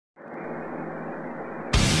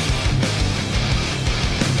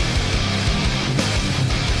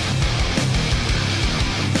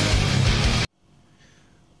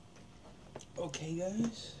Hey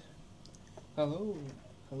guys, hello,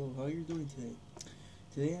 how are you doing today?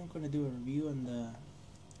 Today I'm going to do a review on the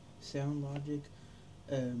soundlogic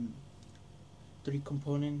um,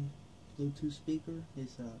 3-component Bluetooth speaker.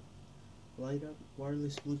 It's a light up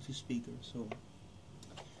wireless Bluetooth speaker. So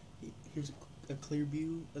here's a clear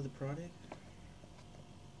view of the product,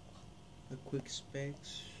 a quick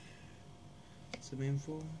specs, some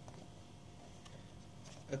info,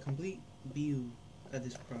 a complete view of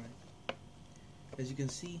this product. As you can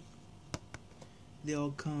see, they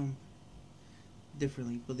all come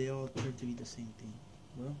differently, but they all appear to be the same thing.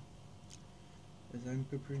 Well, as I'm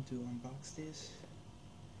preparing to unbox this,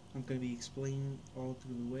 I'm going to be explaining all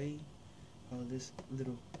through the way how this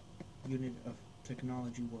little unit of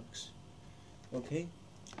technology works. Okay,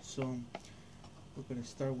 so we're going to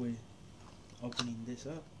start with opening this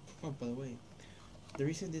up. Oh, by the way, the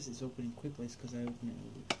reason this is opening quickly is because I opened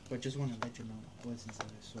it, but I just want to let you know what's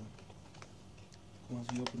inside. So once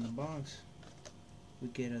we open the box, we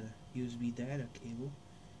get a USB data cable,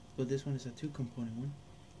 but this one is a 2-component one.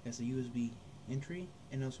 It has a USB entry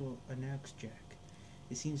and also an aux jack.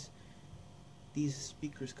 It seems these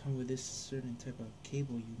speakers come with this certain type of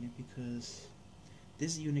cable unit because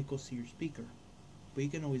this unit goes to your speaker, but you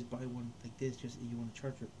can always buy one like this just if you want to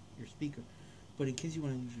charge your speaker. But in case you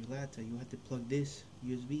want to use your laptop, you have to plug this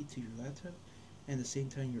USB to your laptop and at the same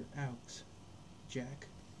time your aux jack,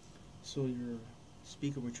 so your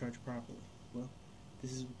speaker will charge properly. Well,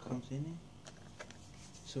 this is what comes in it.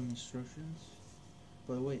 Some instructions.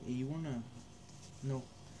 By the way, if you want to know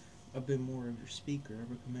a bit more of your speaker, I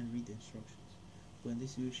recommend read the instructions. But in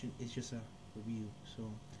this situation, it's just a review. So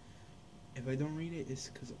if I don't read it, it's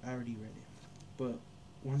because I already read it. But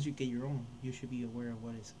once you get your own, you should be aware of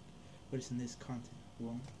what is in this content.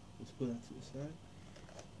 Well, let's put that to the side.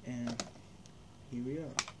 And here we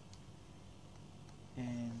are.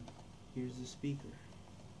 And here's the speaker.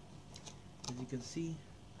 As you can see,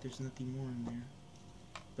 there's nothing more in there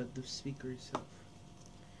but the speaker itself.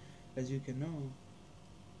 As you can know,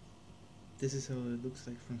 this is how it looks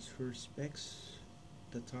like from first specs.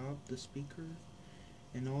 The top, the speaker,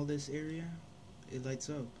 and all this area, it lights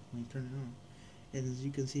up when you turn it on. And as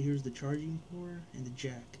you can see, here's the charging port and the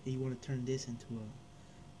jack. And you want to turn this into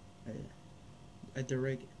a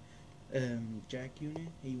direct jack unit,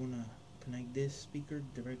 and you want to connect this speaker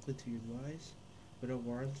directly to your device without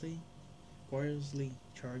wirelessly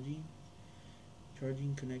charging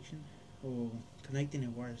connection, or connecting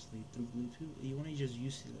it wirelessly through Bluetooth. You want to just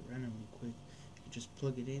use it randomly quick, you just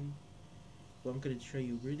plug it in. But I'm going to show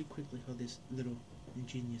you really quickly how this little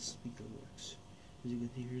ingenious speaker works. As you can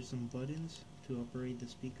see, here's some buttons to operate the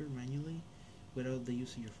speaker manually without the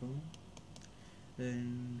use of your phone.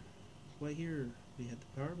 And right here we have the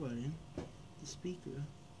power button, the speaker,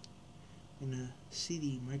 and a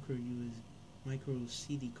CD micro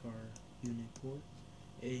CD card unit port.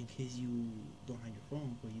 In case you don't have your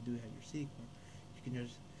phone, but you do have your CD card,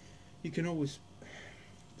 you can always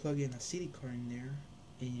plug in a CD card in there,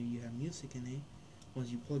 and if you have music in it, once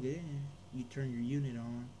you plug it in, you turn your unit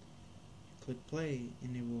on, you click play,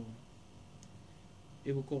 and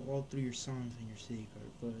it will go all through your songs in your CD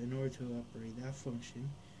card. But in order to operate that function,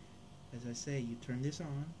 as I say, you turn this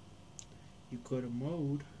on, you go to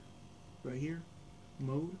mode, right here,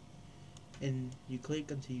 mode, and you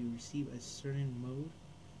click until you receive a certain mode.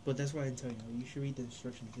 But that's why I'm telling you should read the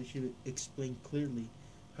instructions. They should explain clearly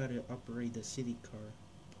how to operate the CD card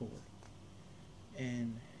port.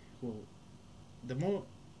 And well, the mode,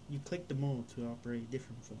 you click the mode to operate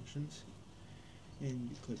different functions, and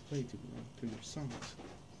you click play to go through your songs.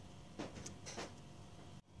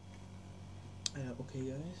 Okay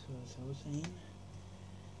guys, so as I was saying,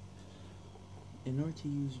 in order to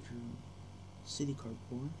use your CD card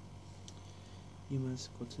port, you must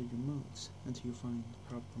go to your modes until you find the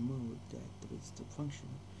proper mode that activates the function.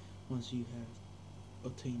 Once you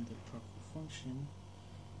have obtained the proper function,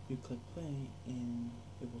 you click play, and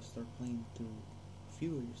it will start playing through a few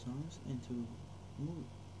of your songs into mode.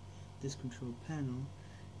 This control panel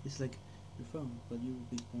is like your phone, but you will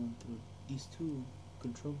be going through these two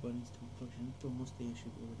control buttons to function, but most of you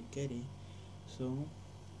should already get it. So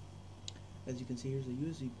as you can see, here's a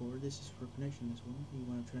USB port. This is for connection as well. You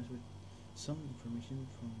want to transfer some information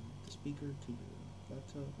from the speaker to your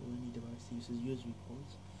laptop or any device that uses USB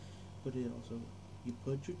ports. But it also, you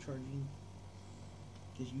put your charging,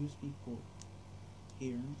 this USB port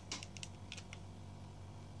here,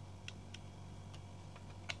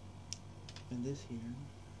 and this here,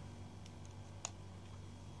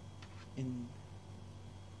 and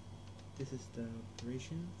this is the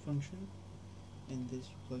operation function, and this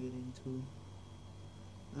you plug it into,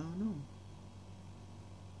 I don't know,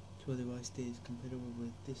 to a device that is compatible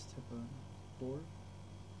with this type of board.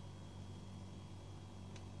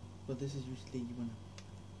 But this is usually you want to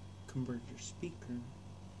convert your speaker.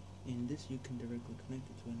 In this, you can directly connect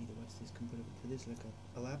it to any device that's compatible to this, like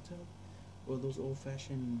a laptop, or those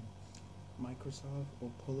old-fashioned Microsoft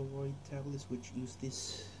or Polaroid tablets, which use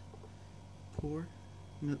this port.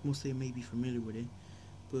 Most of you may be familiar with it,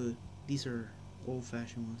 but these are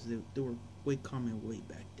old-fashioned ones. They were way common way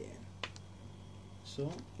back then.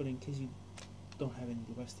 So, but in case you don't have any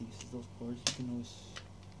device that uses those ports, you can always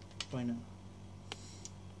find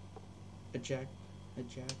a jack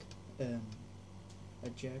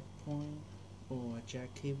point or a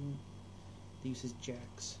jack cable that uses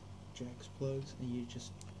jacks plugs, and you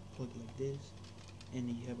just plug it like this, and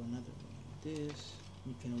then you have another one like this.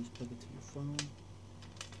 You can always plug it to your phone.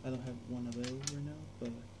 I don't have one available right now,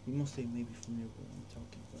 but most of you may be familiar with what I'm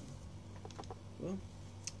talking about. Well,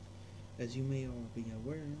 as you may all be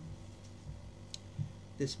aware,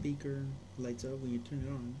 the speaker lights up when you turn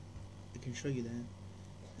it on. I can show you that.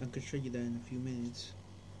 I can show you that in a few minutes.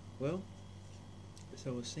 Well, as I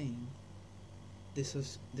was saying, this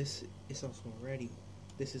is also a radio.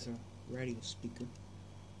 This is a radio speaker.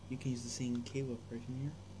 You can use the same cable version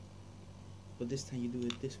here, but this time you do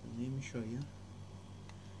it this way. Let me show you.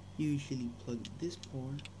 You usually plug this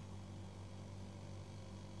port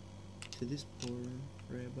to this port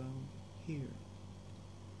right about here.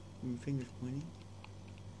 My finger's pointing.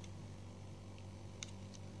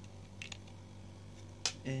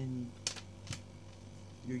 And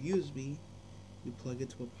your USB, you plug it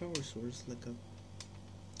to a power source, like let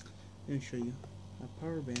me show you, a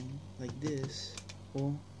power bank like this,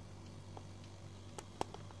 or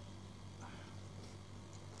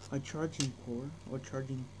a charging port or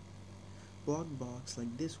charging block box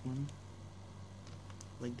like this one,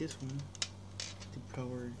 to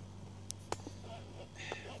power.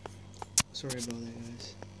 Sorry about that,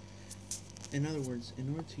 guys. In other words,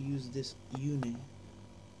 in order to use this unit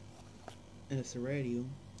as a radio,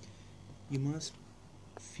 you must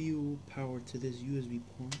fuel power to this USB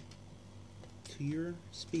port to your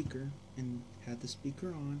speaker and have the speaker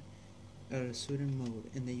on at a certain mode,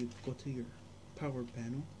 and then you go to your power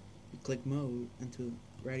panel, you click mode until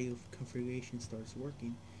radio configuration starts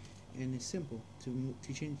working, and it's simple. To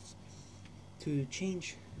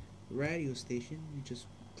change radio station, you just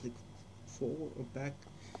click forward or back,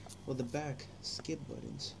 or the back skip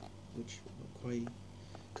buttons, which are quite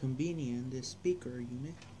convenient. This speaker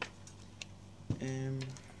unit, and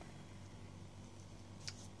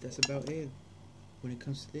that's about it when it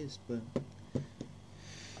comes to this. But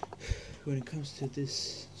when it comes to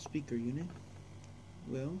this speaker unit,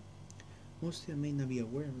 well, most of you may not be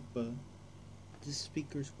aware, but this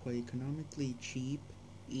speaker is quite economically cheap,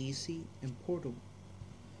 easy, and portable,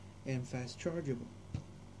 and fast chargeable,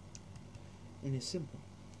 and it's simple.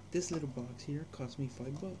 This little box here cost me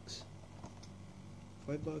 $5.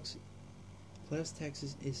 $5 plus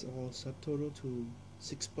taxes is all subtotal to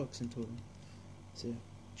 $6 in total. It's a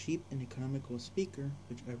cheap and economical speaker,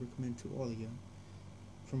 which I recommend to all of you.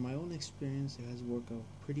 From my own experience, it has worked out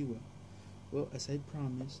pretty well. Well, as I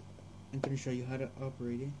promised, I'm going to show you how to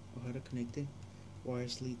operate it or how to connect it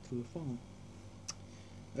wirelessly through a phone.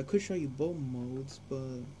 I could show you both modes,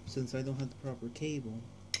 but since I don't have the proper cable,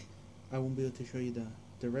 I won't be able to show you the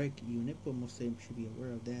direct unit, but most of you should be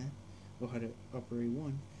aware of that, or how to operate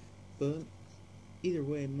one. But either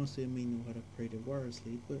way, most of you may know how to operate it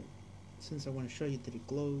wirelessly, but since I want to show you that it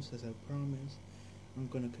glows as I promised, I'm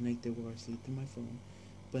going to connect it wirelessly to my phone.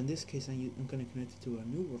 But in this case, I'm going to connect it to a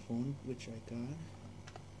newer phone, which I got.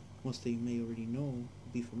 Most of you may already know,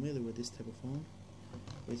 be familiar with this type of phone.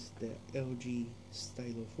 It's the LG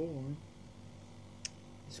Stylo 4.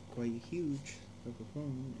 It's quite huge type of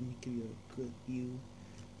phone, and it give you a good view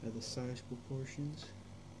of the size proportions.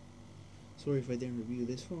 Sorry if I didn't review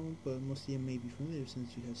this phone, but most of you may be familiar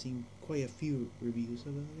since you have seen quite a few reviews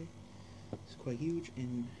about it. It's quite huge,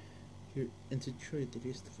 and here, and to show you that it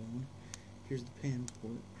is the phone, here's the pen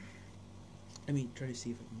port. Let me try to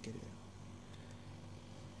see if I can get it out.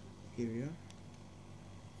 Here we are.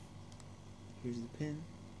 Here's the pen,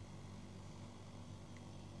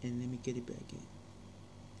 and let me get it back in.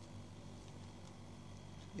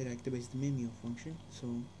 It activates the menu function. So,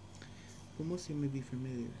 but most of you may be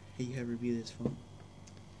familiar. Hey, you have reviewed this phone.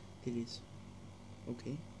 It is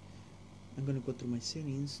okay. I'm gonna go through my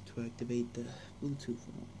settings to activate the Bluetooth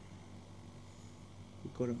phone.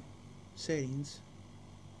 We go to settings,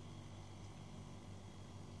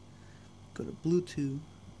 go to Bluetooth,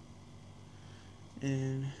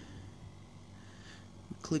 and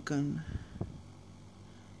click on,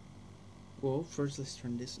 well, first let's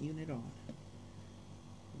turn this unit on.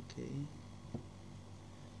 Okay,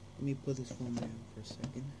 let me put this phone down for a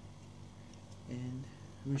second, and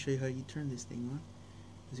let me show you how you turn this thing on.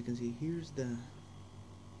 As you can see, here's the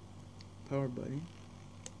power button.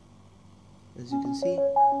 As you can see,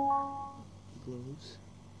 it glows.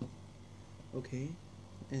 Okay,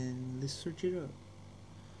 and let's search it up.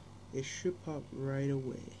 It should pop right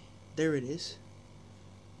away. There it is.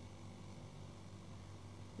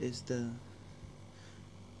 It's the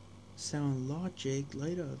SoundLogic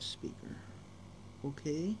light up speaker.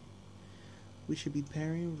 Okay, we should be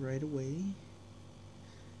pairing right away,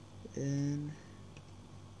 and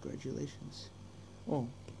congratulations. Oh,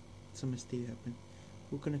 some mistake happened.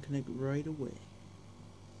 We're gonna connect right away.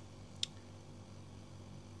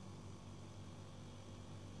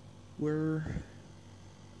 We're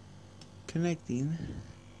connecting.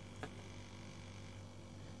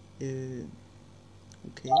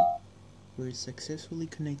 Okay, we're successfully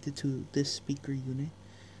connected to this speaker unit,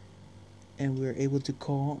 and we're able to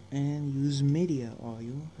call and use media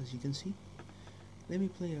audio, as you can see. Let me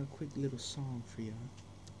play a quick little song for you,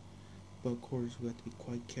 but of course we have to be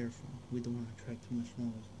quite careful. We don't want to attract too much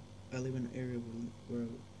noise. I live in an area where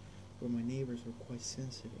my neighbors are quite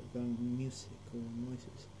sensitive about music or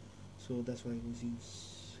noises, so that's why I always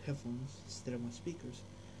use headphones instead of my speakers.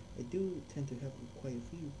 I do tend to have quite a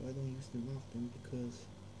few, but I don't use them often because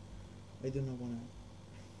I do not want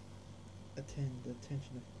to attend the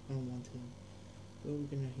attention of unwanted. Well, we're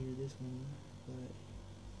gonna hear this one, but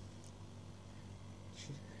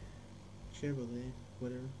Chevrolet,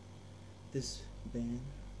 whatever, this band.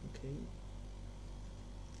 Okay,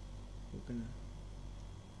 we're gonna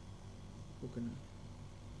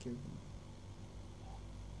give them.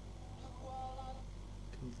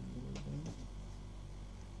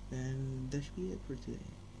 And that should be it for today.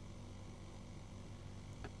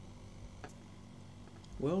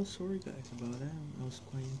 Well, sorry guys about that. I was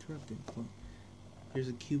quite interrupted. But here's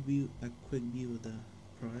a quick view of the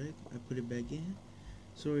product. I put it back in.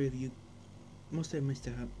 Sorry if you must have missed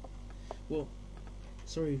out. Well,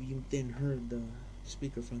 sorry if you didn't hear the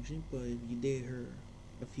speaker function, but if you did hear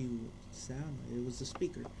a few sound, it was the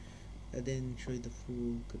speaker. I didn't show you the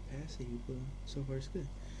full capacity, but so far it's good.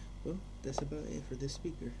 Well, that's about it for this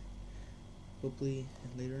speaker. Hopefully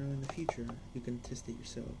later on in the future you can test it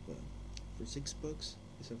yourself, but for $6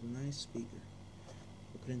 it's a nice speaker.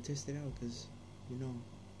 I couldn't test it out because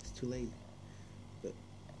it's too late, but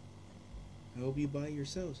I hope you buy it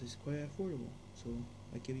yourselves. It's quite affordable, so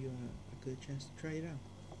I give you a good chance to try it out.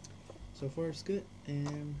 So far it's good,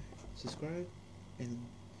 and subscribe and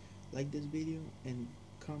like this video and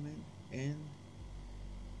comment and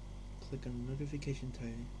click on the notification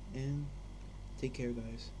tile, and take care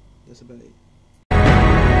guys. That's about it.